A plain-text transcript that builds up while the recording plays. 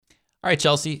All right,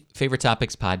 Chelsea, Favorite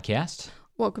Topics podcast.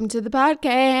 Welcome to the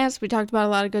podcast. We talked about a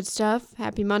lot of good stuff.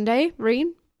 Happy Monday. Read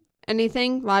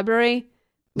anything? Library?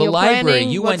 The Meal library. planning?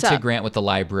 You What's went to up? Grant with the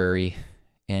library,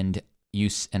 and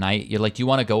you're like, do you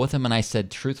want to go with him? And I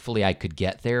said, truthfully, I could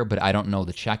get there, but I don't know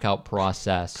the checkout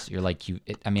process. You're like,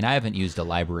 I haven't used a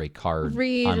library card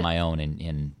Read. on my own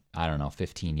in I don't know,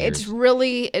 15 years.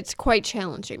 It's quite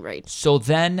challenging, right? So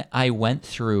then I went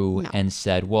through No. and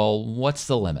said, well, what's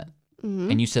the limit?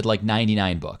 Mm-hmm. And you said like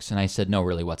 99 books. And I said, no,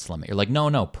 really, what's the limit? You're like,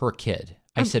 no, per kid.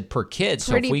 I said per kid.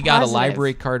 So if pretty we got a positive.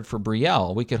 library card for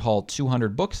Brielle, we could haul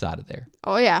 200 books out of there.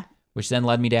 Oh, yeah. Which then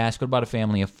led me to ask, what about a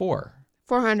family of 4?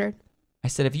 400. I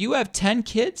said, if you have 10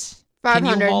 kids, can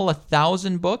 500. you haul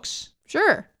 1,000 books?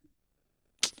 Sure.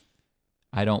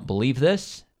 I don't believe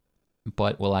this,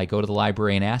 but will I go to the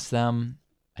library and ask them?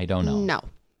 I don't know. No.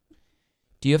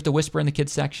 Do you have to whisper in the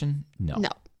kids section? No. No.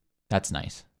 That's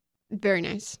nice. Very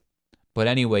nice. But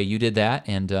anyway, you did that,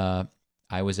 and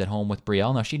I was at home with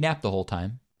Brielle. Now, she napped the whole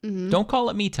time. Mm-hmm. Don't call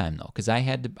it me time, though, because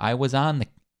I was on the,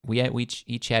 we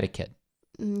each had a kid.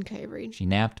 Okay, Reed. She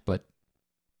napped, but,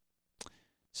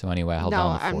 so anyway, I held No,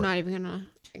 down the fort. I'm not even going to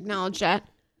acknowledge that.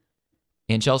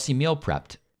 And Chelsea meal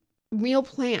prepped. Meal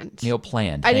planned. Meal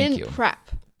planned, I thank didn't you. prep.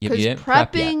 You Because didn't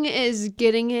prep yet. prepping is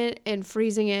getting it and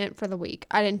freezing it for the week.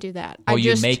 I didn't do that. Oh, I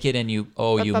you just, make it and you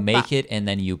make it and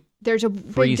then you There's a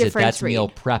big freeze it. difference, That's meal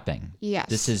Reed. prepping. Yes.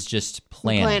 This is just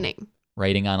planning.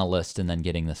 Writing on a list and then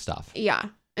getting the stuff. Yeah. So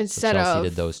Instead Chelsea of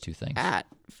did those two things. at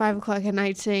 5 o'clock at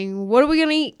night saying, what are we going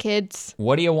to eat, kids?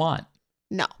 What do you want?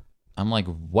 No. I'm like,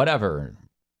 whatever.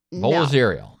 Bowl No. of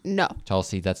cereal. No.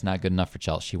 Chelsea, that's not good enough for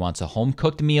Chelsea. She wants a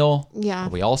home-cooked meal. Yeah. Where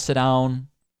we all sit down,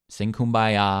 sing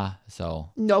Kumbaya. So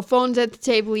No phones at the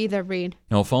table either, Reed.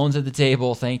 no phones at the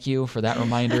table. Thank you for that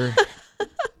reminder.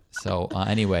 So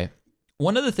anyway,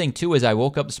 one other thing, too, is I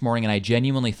woke up this morning and I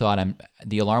genuinely thought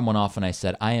the alarm went off and I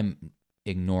said, I am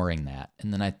ignoring that.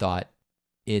 And then I thought,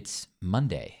 it's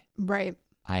Monday. Right.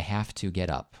 I have to get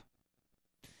up.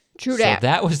 True So that.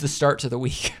 that was the start to the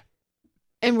week.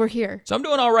 And we're here. So I'm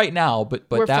doing all right now, but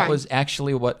We're that fine. was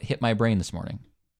actually what hit my brain this morning.